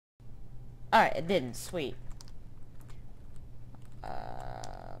Alright, it didn't. Sweet.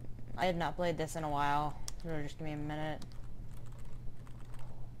 I have not played this in a while. So just give me a minute.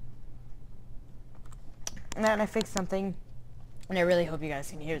 And then I fixed something. And I really hope you guys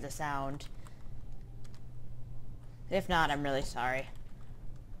can hear the sound. If not, I'm really sorry.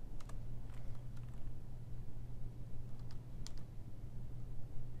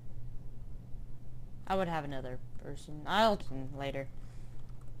 I would have another person. I'll later.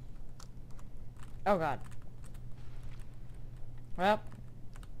 Oh god. Well.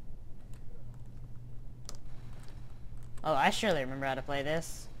 Oh, I surely remember how to play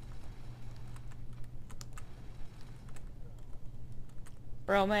this.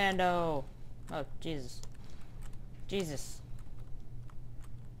 Bromando. Oh, Jesus. Jesus.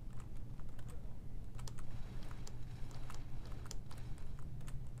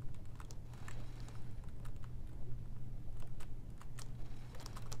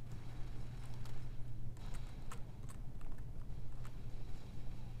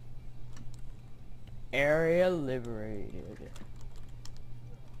 Area liberated.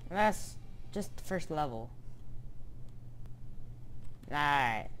 That's just the first level.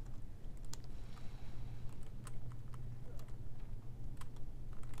 Alright.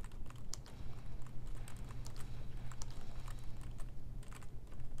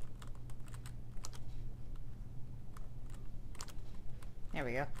 There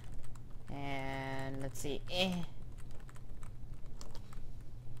we go. And let's see.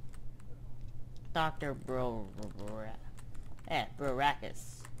 Dr. Brorakis.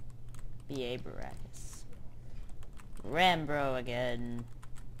 B.A. Brorakis. Rambro again.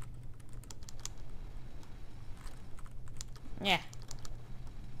 Yeah.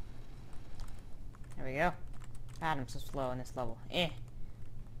 There we go. God, I'm so slow on this level.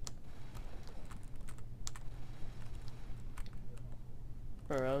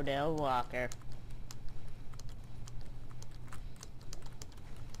 Brodell Walker.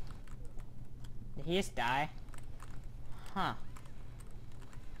 Did he just die? Huh.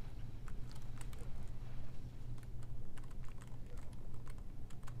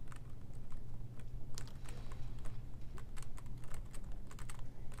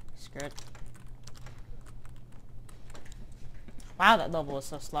 Screw it. Wow, that level is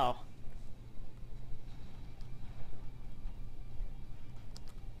so slow.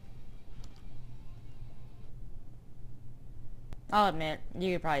 I'll admit,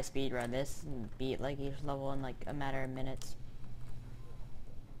 you could probably speedrun this and beat like each level in like a matter of minutes.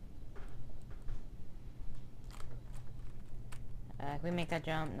 Can we make that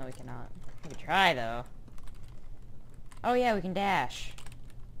jump? No, we cannot. We can try though. Oh yeah, we can dash.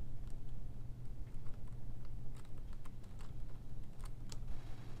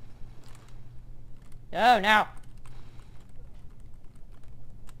 Oh no!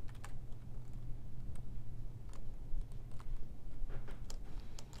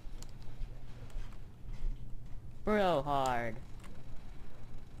 Bro hard.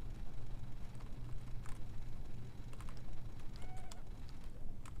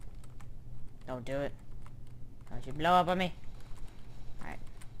 Don't do it. Don't you blow up on me. Alright.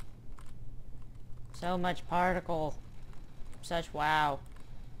 So much particle. Such wow.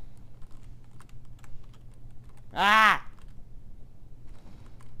 Ah!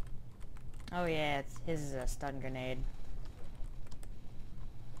 Oh yeah, it's his is a stun grenade.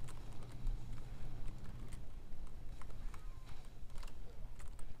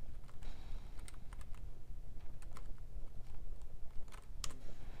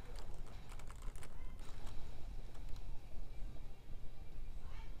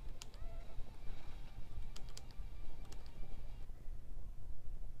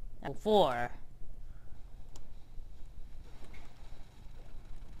 Level 4.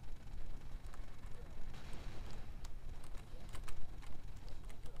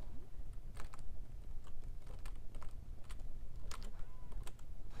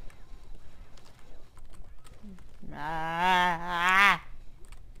 Ah!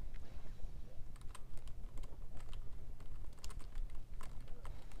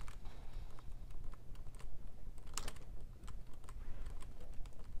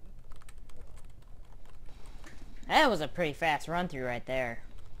 That was a pretty fast run through right there.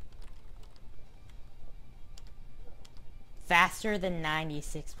 Faster than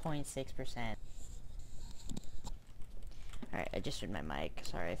 96.6%. Alright, I just heard my mic.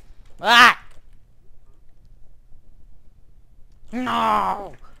 Sorry. Ah!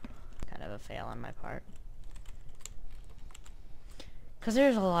 No! Kind of a fail on my part. Because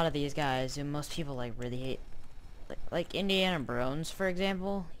there's a lot of these guys who most people like really hate. Like Indiana Brones, for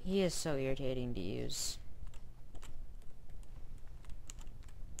example. He is so irritating to use.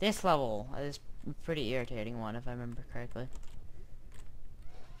 This level is a pretty irritating one, if I remember correctly.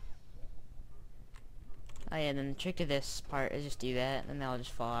 Oh yeah, then the trick to this part is just do that, and they'll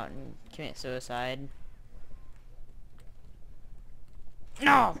just fall out and commit suicide.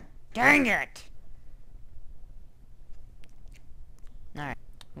 No! Dang it! Alright,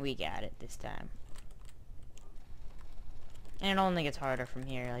 we got it this time. And it only gets harder from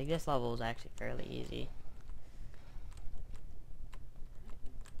here. Like, this level is actually fairly easy.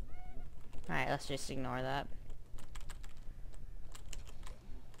 Alright, let's just ignore that.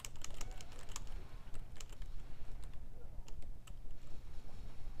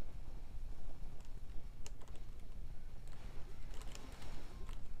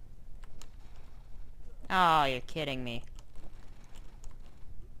 Oh, you're kidding me.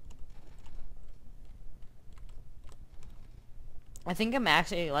 I think I'm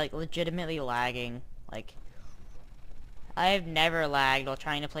actually, like, legitimately lagging. Like, I've never lagged while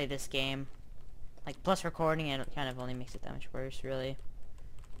trying to play this game. Like, plus recording it kind of only makes it that much worse, really.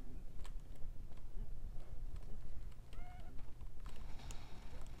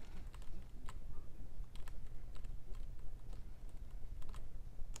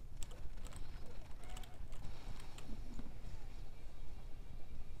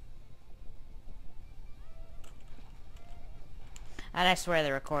 And I swear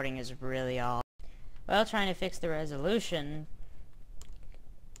the recording is really off. Well, trying to fix the resolution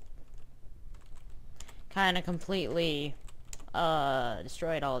kind of completely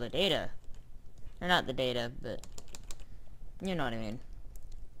destroyed all the data. Or not the data, but you know what I mean.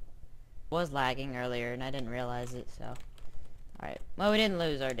 Was lagging earlier and I didn't realize it, so. Alright. Well, we didn't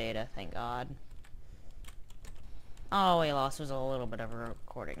lose our data, thank God. All we lost was a little bit of a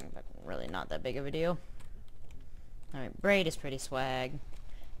recording, but really not that big of a deal. Alright, braid is pretty swag.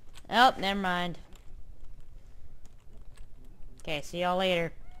 Oh, never mind. Okay, see y'all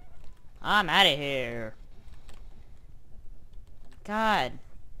later. I'm out of here. God.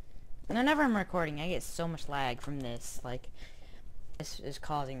 Whenever I'm recording, I get so much lag from this. Like, this is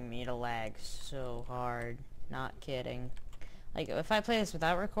causing me to lag so hard. Not kidding. Like, if I play this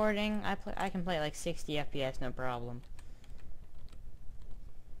without recording, I can play like 60 FPS, no problem.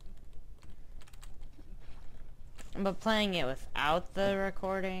 But playing it without the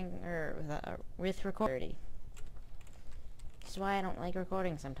recording, or with recording, this is why I don't like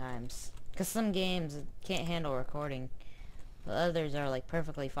recording sometimes. Because some games can't handle recording, but others are like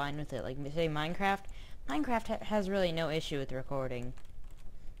perfectly fine with it. Like, say Minecraft. Minecraft has really no issue with recording.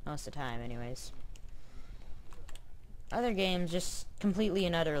 Most of the time, anyways. Other games just completely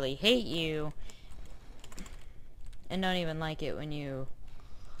and utterly hate you, and don't even like it when you,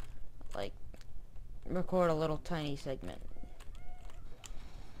 like, record a little tiny segment.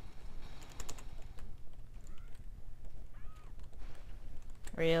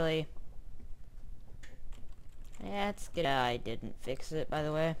 Really? Yeah, it's good. I didn't fix it, by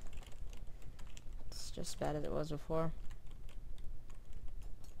the way. It's just as bad as it was before.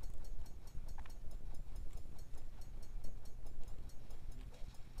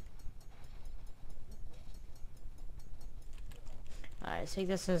 Alright, let's take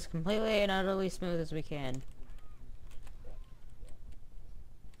this as completely and utterly smooth as we can.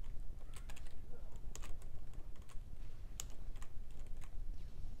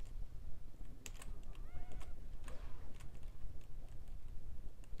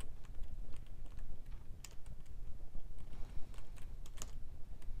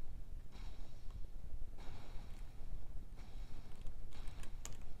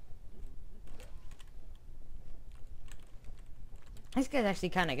 This guy's actually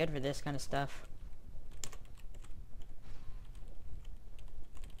kind of good for this kind of stuff.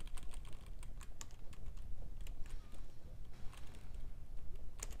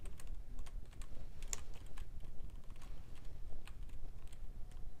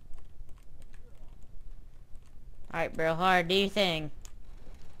 Alright, bro, hard, do your thing.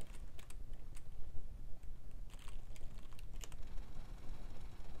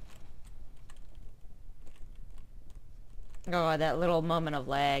 Oh, that little moment of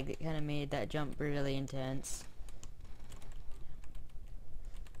lag that kind of made that jump really intense.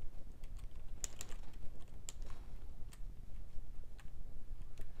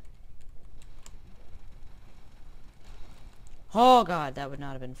 Oh god, that would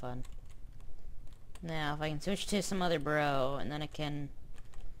not have been fun. Now, if I can switch to some other bro, and then I can...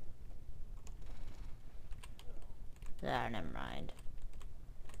 Ah, never mind.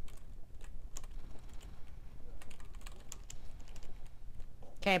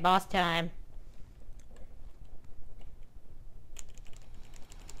 Okay, boss time.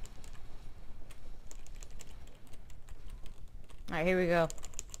 Alright, here we go.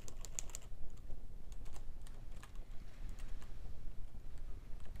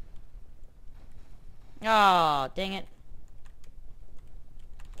 Oh, dang it.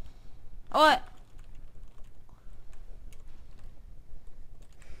 What?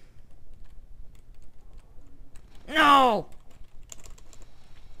 No!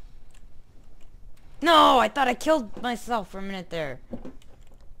 No, I thought I killed myself for a minute there.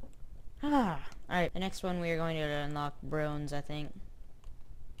 Ah. Alright, the next one we are going to unlock bronze, I think.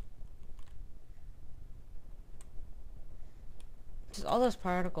 Just all those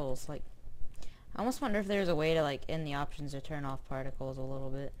particles, like... I almost wonder if there's a way to, like, in the options to turn off particles a little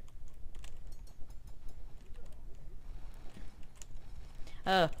bit.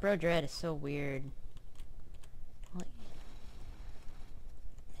 Oh, Bro Dread is so weird. Like,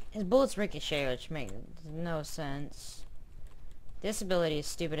 his bullets ricochet, which makes no sense. This ability is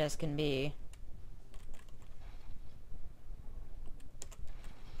stupid as can be.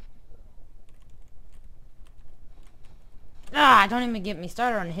 Ah, don't even get me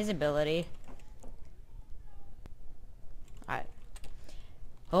started on his ability. Alright.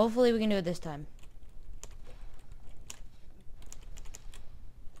 Hopefully we can do it this time.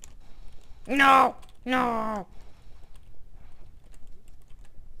 No! No!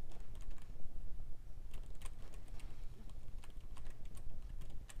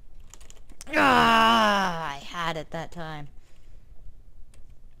 Ah, I had it that time.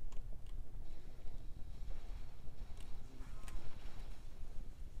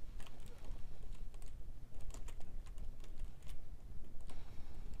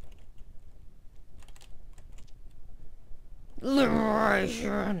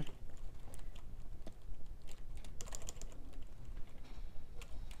 Liberation!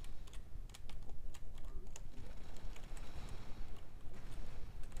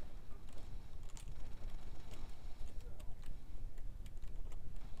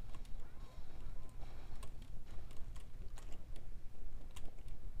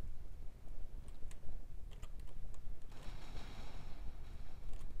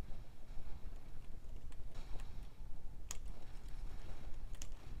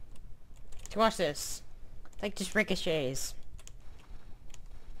 Watch this. Like, just ricochets.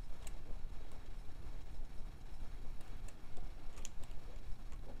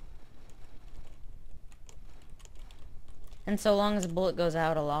 And so long as a bullet goes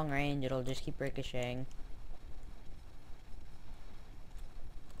out a long range, it'll just keep ricocheting.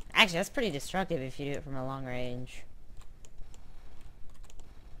 Actually, that's pretty destructive if you do it from a long range.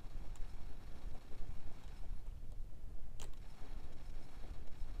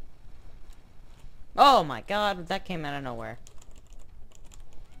 Oh my god, that came out of nowhere.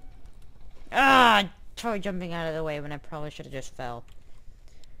 Ah, totally jumping out of the way when I probably should have just fell.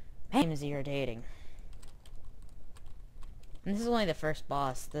 Man, is irritating. And this is only the first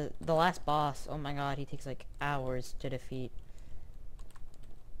boss. The last boss, oh my god, he takes like hours to defeat.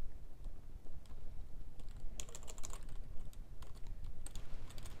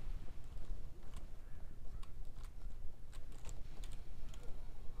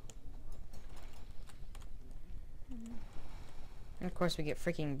 And of course we get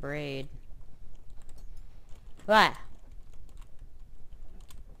freaking Braid. Ah!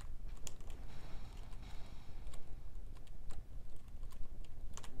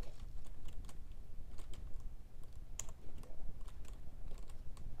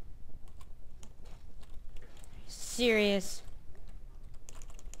 Serious?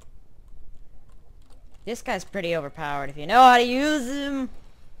 This guy's pretty overpowered if you know how to use him.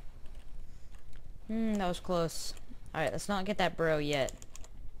 That was close. Alright, let's not get that bro yet.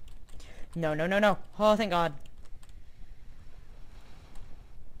 No, no, no, no. Oh, thank god.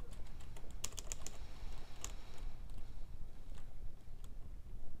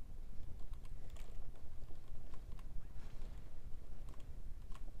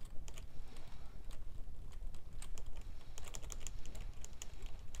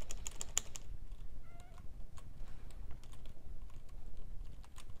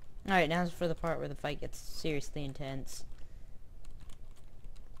 Alright, now for the part where the fight gets seriously intense.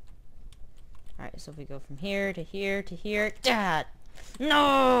 Alright, so if we go from here to here to here. Dad!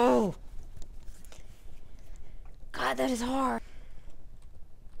 No! God, that is hard.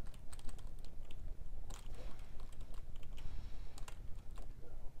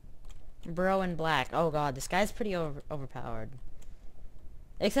 Bro in black. Oh god, this guy's pretty overpowered.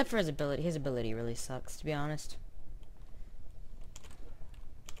 Except for his ability. His ability really sucks, to be honest.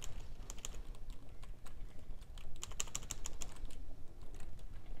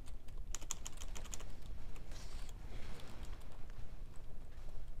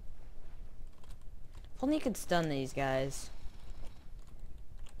 If only you could stun these guys.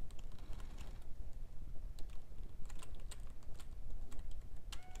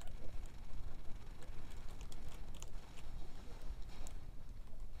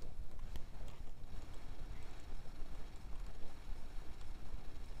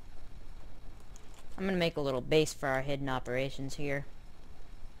 I'm gonna make a little base for our hidden operations here.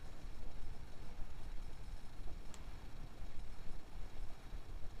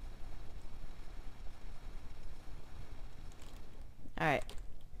 Alright.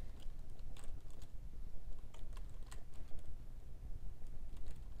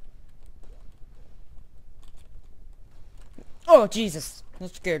 Oh, Jesus!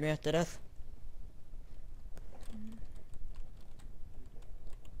 That scared me to death.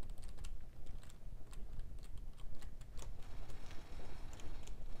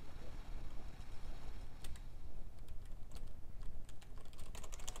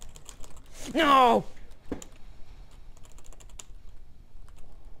 No!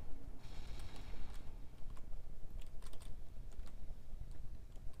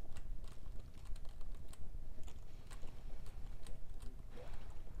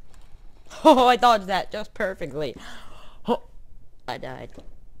 Oh, I dodged that just perfectly. Oh, I died.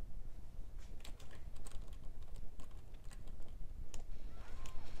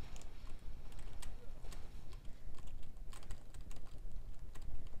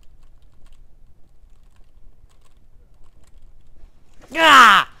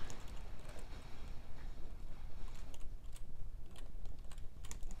 Ah!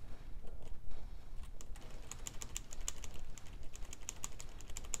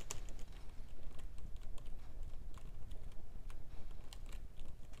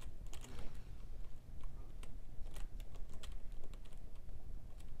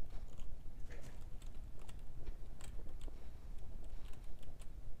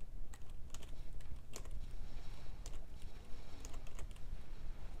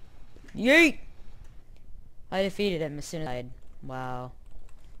 Yeet! I defeated him as soon as I died. Wow.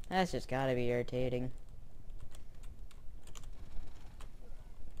 That's just gotta be irritating.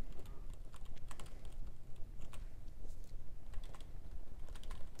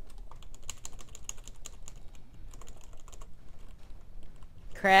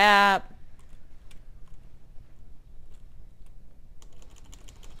 Crap.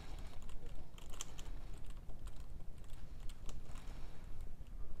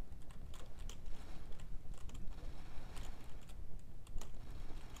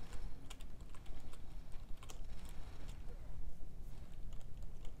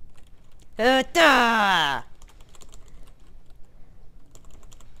 Da!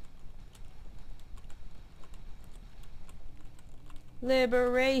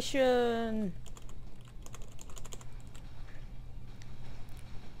 Liberation!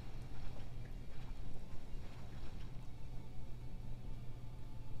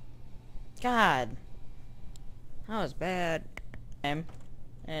 God. That was bad. And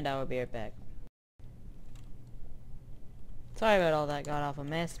I will be right back. Sorry about all that god awful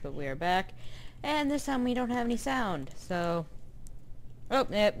mess, but we are back. And this time we don't have any sound, so... Oh,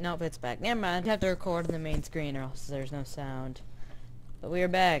 yep, nope, it's back. Never mind, I have to record on the main screen or else there's no sound. But we are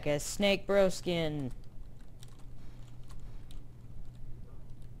back as Snake Broskin.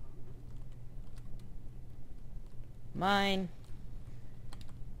 Mine.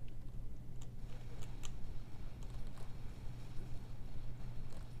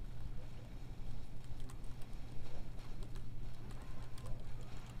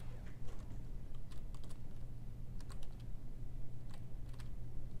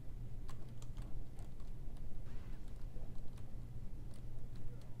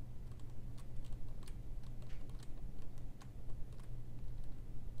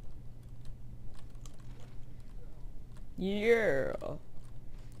 Yeah.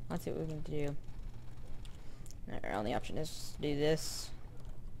 Let's see what we can do. Our only option is to do this.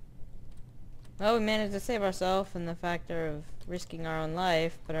 Well, we managed to save ourselves in the factor of risking our own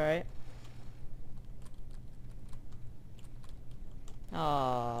life, but alright.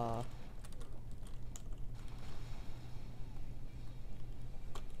 Aww.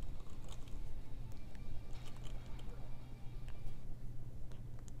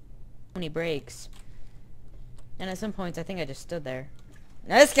 Many breaks. And at some points, I think I just stood there.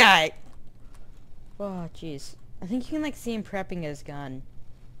 Now this guy! Oh, jeez. I think you can, like, see him prepping his gun.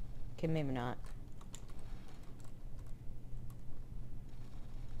 Okay, maybe not.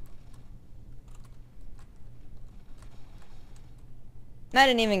 I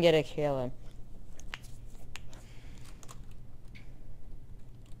didn't even get to kill him.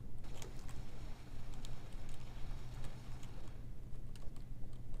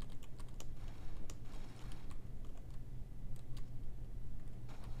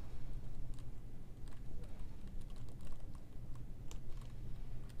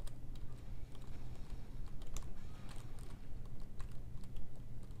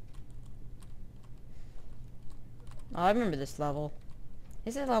 Oh, I remember this level.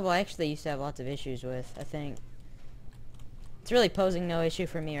 This is a level I actually used to have lots of issues with, I think. It's really posing no issue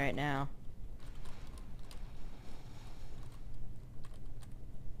for me right now.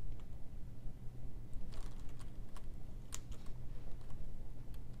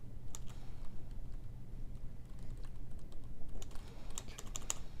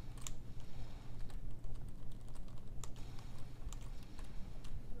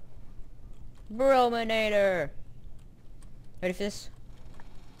 Brominator! Ready for this?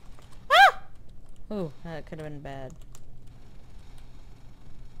 Ah! Ooh, that could have been bad.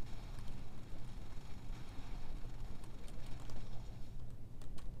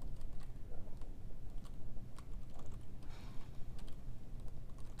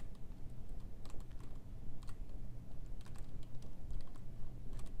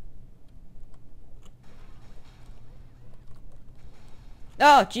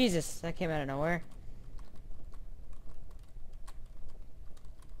 Oh, Jesus! That came out of nowhere.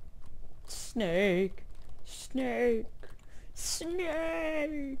 Snake! Snake!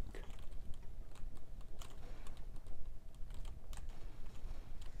 Snake!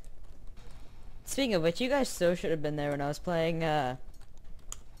 Speaking of which, you guys so should have been there when I was playing, Town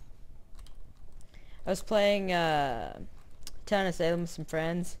of Salem with some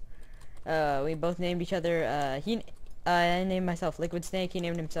friends. We both named each other, I named myself Liquid Snake, he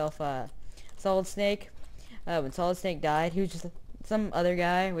named himself, Solid Snake. When Solid Snake died, he was just some other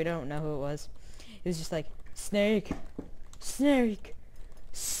guy, we don't know who it was. He was just like, Snake! Snake!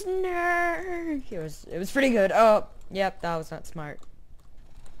 Snake! It was pretty good. Oh, yep, that was not smart.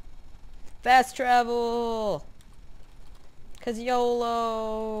 Fast travel! 'Cause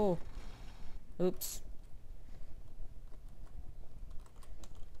YOLO! Oops.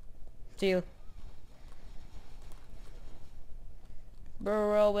 See you.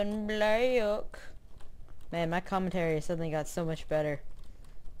 Bro and Blake. Man, my commentary suddenly got so much better.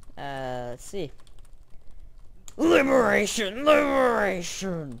 Let's see. Liberation!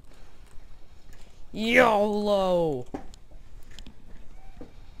 Liberation! YOLO!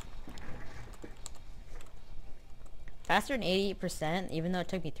 Faster than 88%, even though it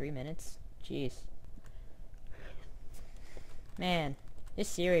took me 3 minutes. Jeez. Man, this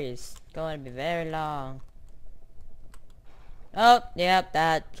series is going to be very long. Oh, yep,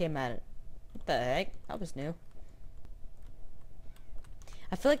 that came at it. What the heck? That was new.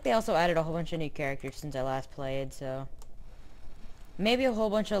 I feel like they also added a whole bunch of new characters since I last played, so... Maybe a whole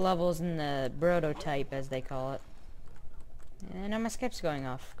bunch of levels in the prototype, as they call it. And now my Skype's going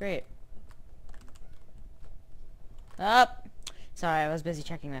off. Great. Up! Sorry, I was busy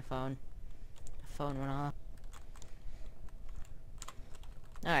checking my phone. My phone went off.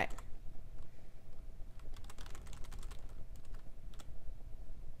 Alright.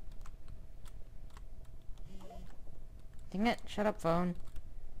 Dang it, shut up, phone.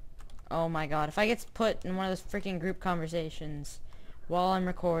 Oh my god, if I get put in one of those freaking group conversations while I'm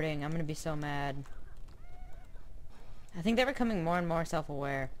recording, I'm gonna be so mad. I think they're becoming more and more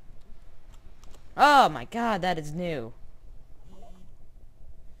self-aware. Oh my god, that is new.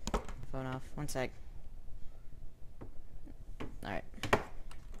 Phone off, one sec. Alright.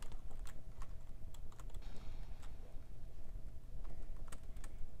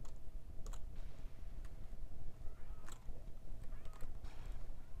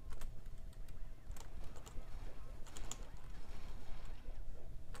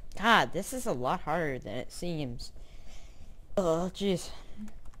 God, this is a lot harder than it seems. Oh, jeez.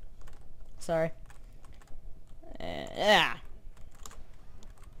 Sorry. Yeah.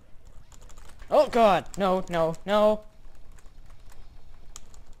 Oh god, no, no, no.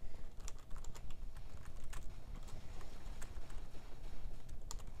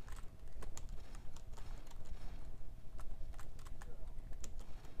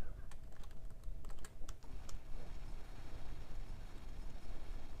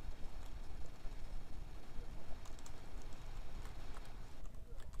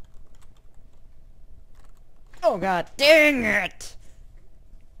 Oh god, dang it!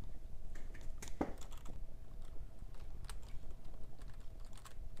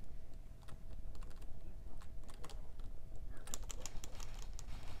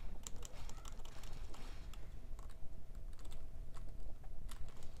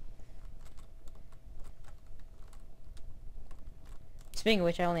 Speaking of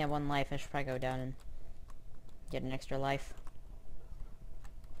which, I only have one life. I should probably go down and get an extra life.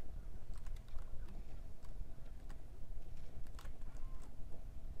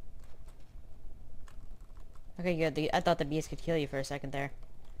 Okay, good. I thought the beast could kill you for a second there.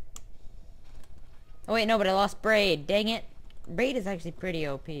 Oh wait, no, but I lost Braid. Dang it. Braid is actually pretty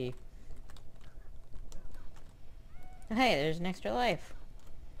OP. Oh, hey, there's an extra life.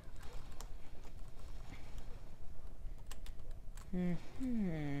 I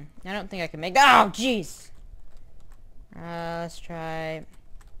don't think I can make that. Oh, jeez. Let's try.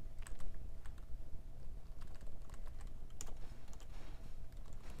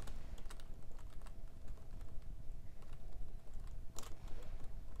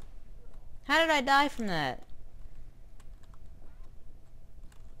 How did I die from that?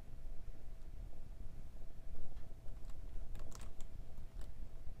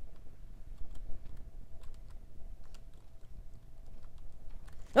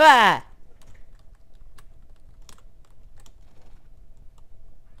 Ah!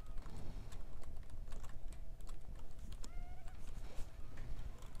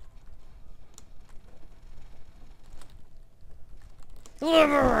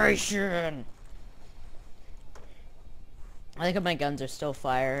 Liberation! I think my guns are still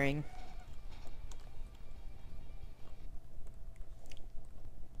firing.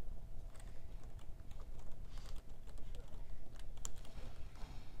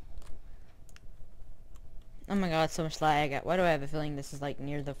 Oh my god, so much lag. Why do I have a feeling this is like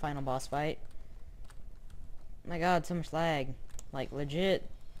near the final boss fight? Oh my god, so much lag. Like legit.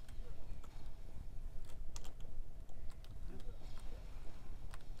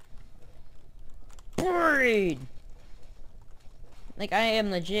 Buried! Like I am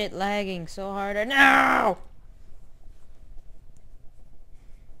legit lagging so hard right now!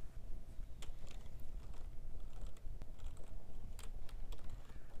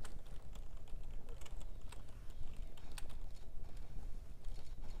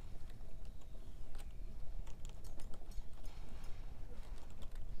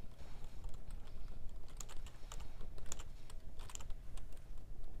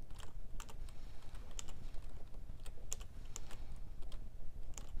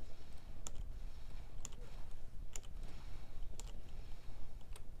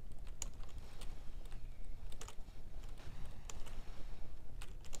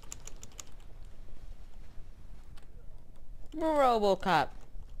 RoboCop.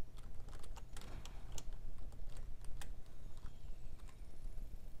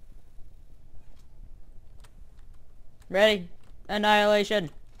 Ready? Annihilation.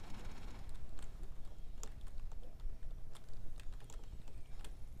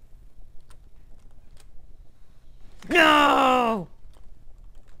 No!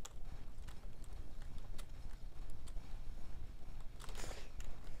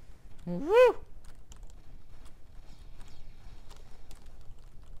 Woo!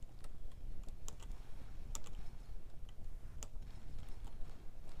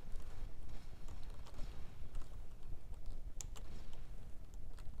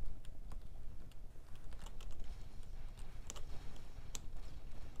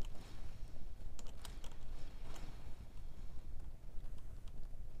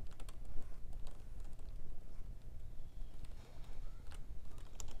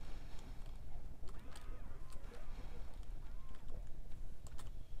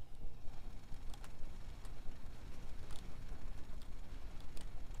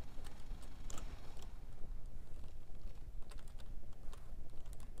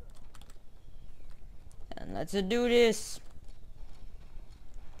 And let's do this.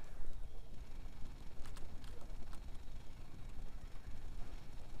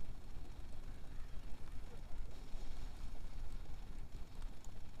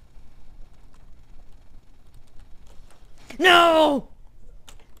 No!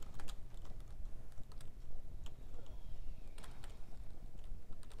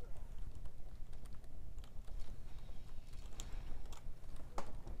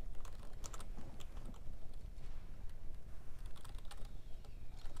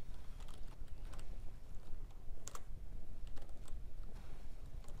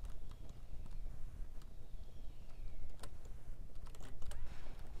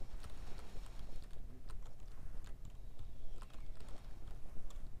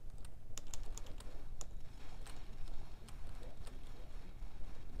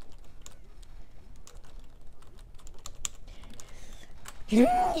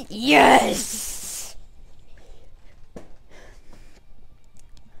 Yes! Oh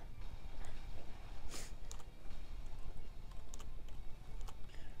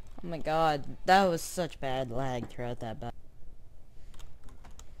my god, that was such bad lag throughout that battle.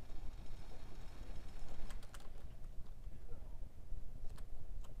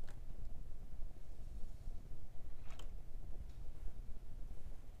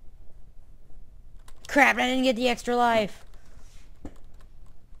 Crap, I didn't get the extra life.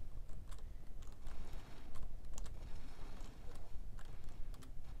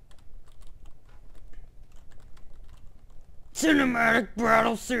 Cinematic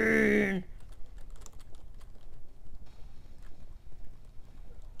battle scene!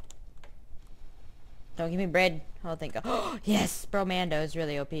 Don't give me bread. Oh, thank God. Oh, yes! Bro Mando is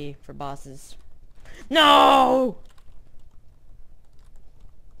really OP for bosses. No!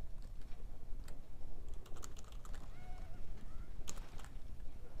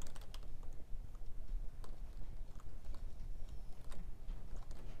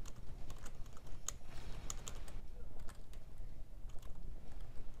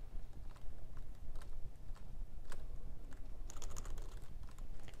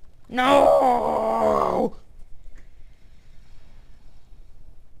 No!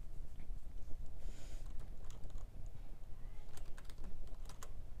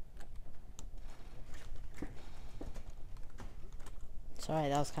 Sorry,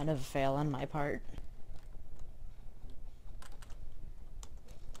 that was kind of a fail on my part.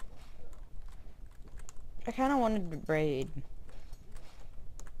 I kind of wanted to braid.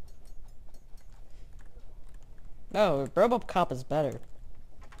 Oh, RoboCop is better.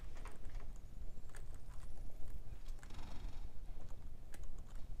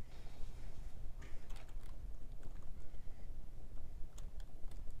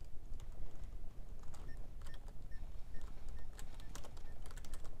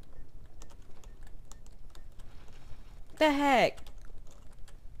 The heck?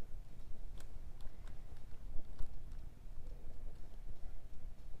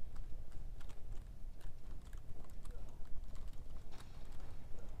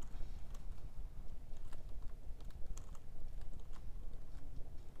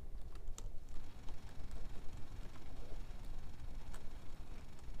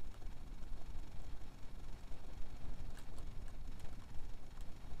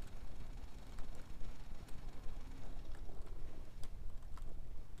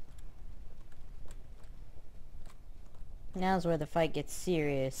 Now's where the fight gets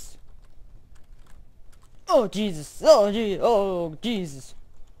serious. Oh, Jesus. Oh, gee. Oh, Jesus.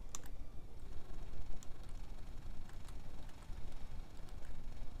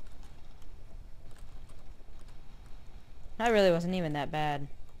 That really wasn't even that bad.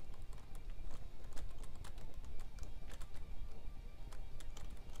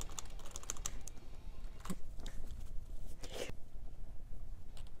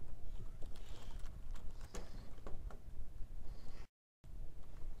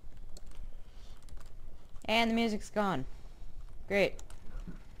 And the music's gone. Great.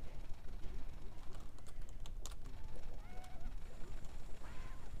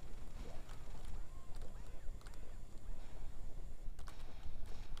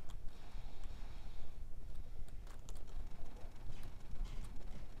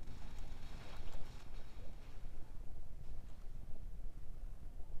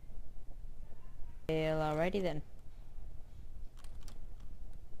 Well, alrighty then.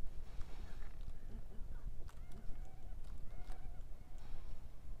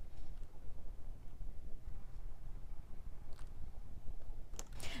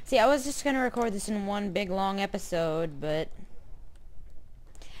 See, I was just gonna record this in one big long episode, but...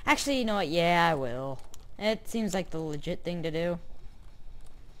 Actually, you know what? Yeah, I will. It seems like the legit thing to do.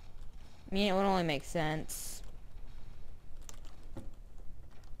 I mean, it would only make sense.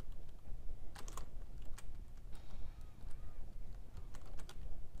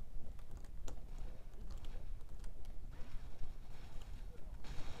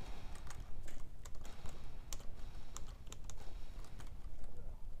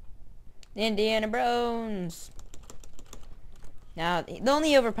 The Indiana Brones! Now, the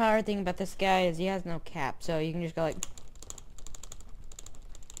only overpowered thing about this guy is he has no cap, so you can just go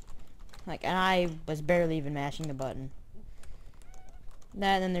and I was barely even mashing the button.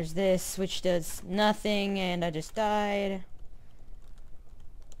 And then there's this, which does nothing, and I just died.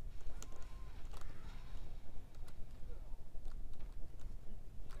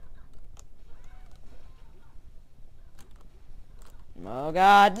 Oh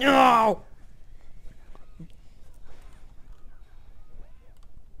God, no!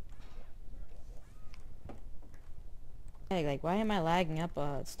 Hey, like, why am I lagging up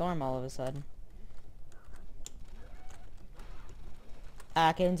a storm all of a sudden?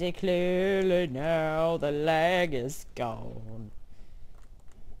 I can see clearly now, the lag is gone.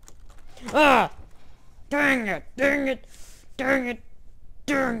 Ah! Dang it! Dang it! Dang it!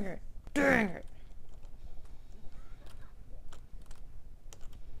 Dang it! Dang it!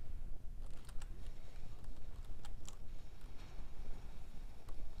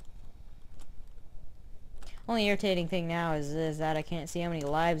 Only irritating thing now is that I can't see how many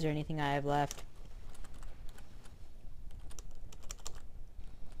lives or anything I have left.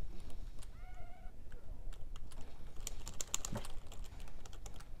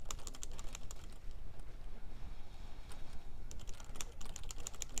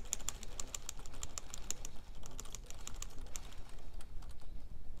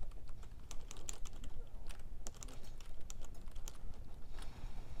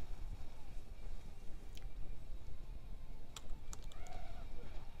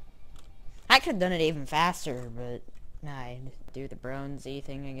 could have done it even faster, but I'd do the bronzy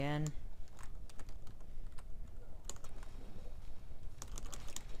thing again.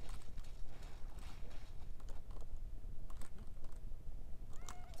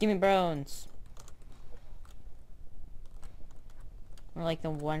 Give me bronze. Or like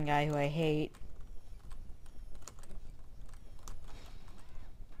the one guy who I hate.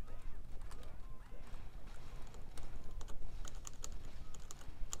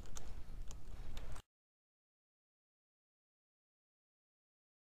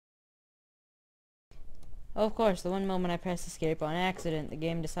 Oh, of course, the one moment I press escape on accident, the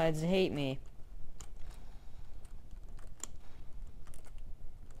game decides to hate me.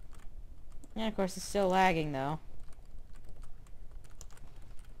 Yeah, of course, it's still lagging, though.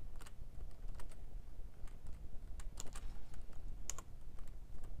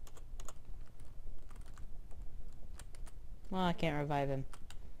 Well, I can't revive him.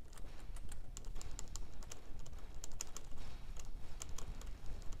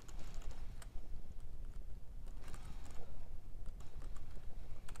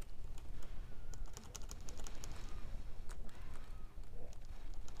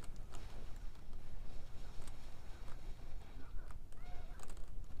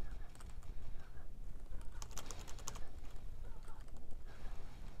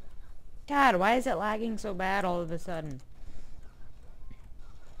 God, why is it lagging so bad all of a sudden?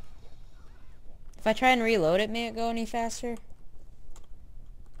 If I try and reload it, may it go any faster?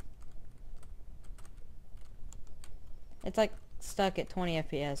 It's like stuck at 20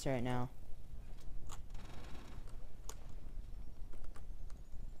 FPS right now.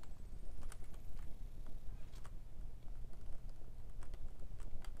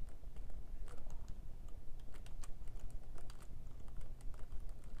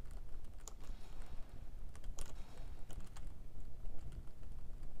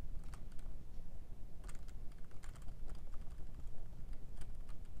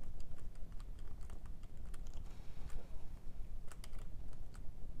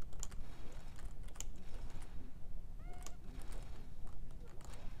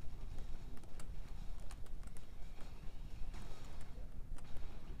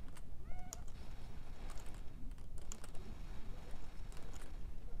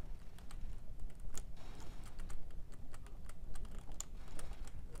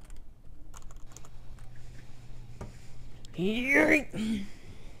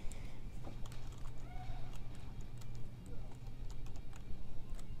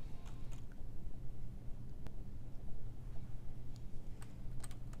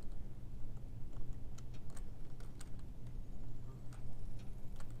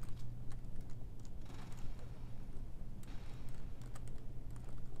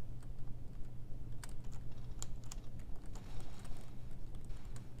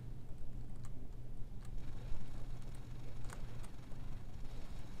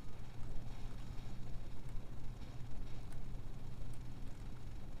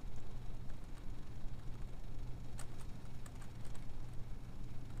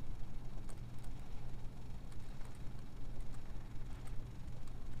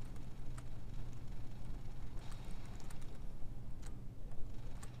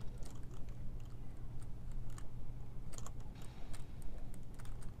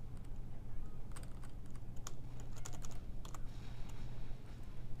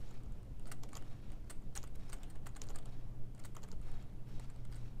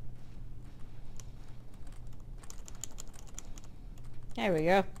 There we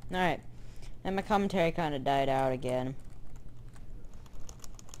go. Alright. And my commentary kind of died out again.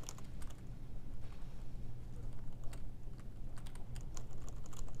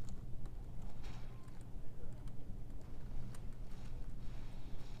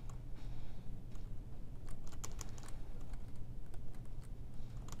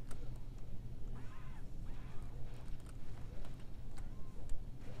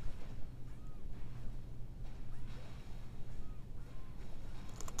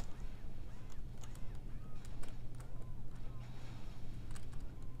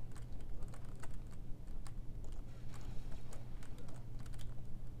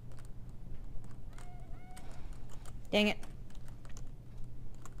 Dang it.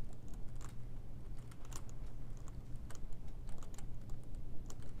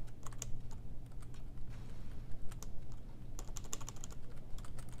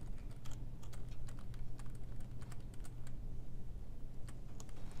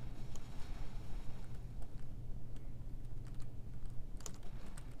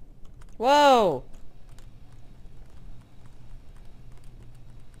 Whoa!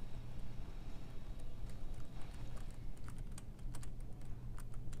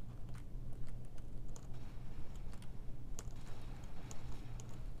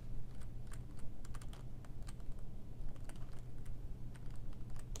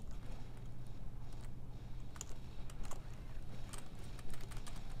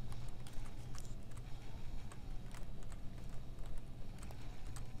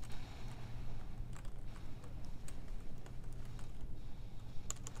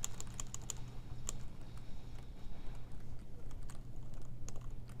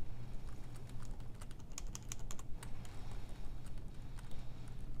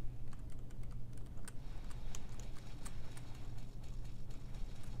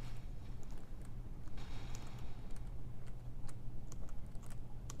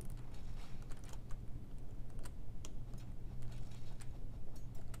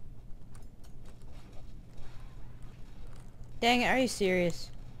 Dang it, are you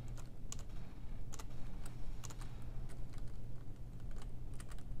serious?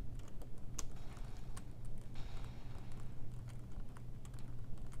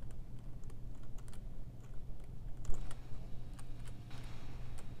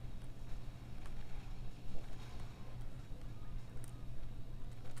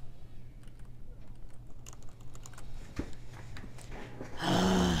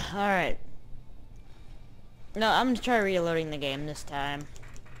 Alright. No, I'm gonna try reloading the game this time.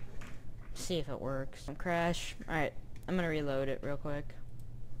 See if it works. Don't crash. Alright, I'm gonna reload it real quick.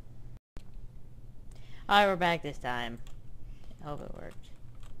 Alright, we're back this time. I hope it worked.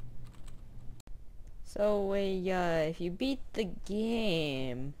 So, if you beat the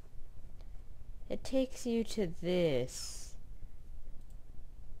game, it takes you to this.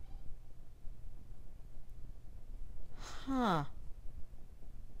 Huh.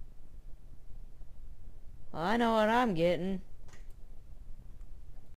 Well, I know what I'm getting.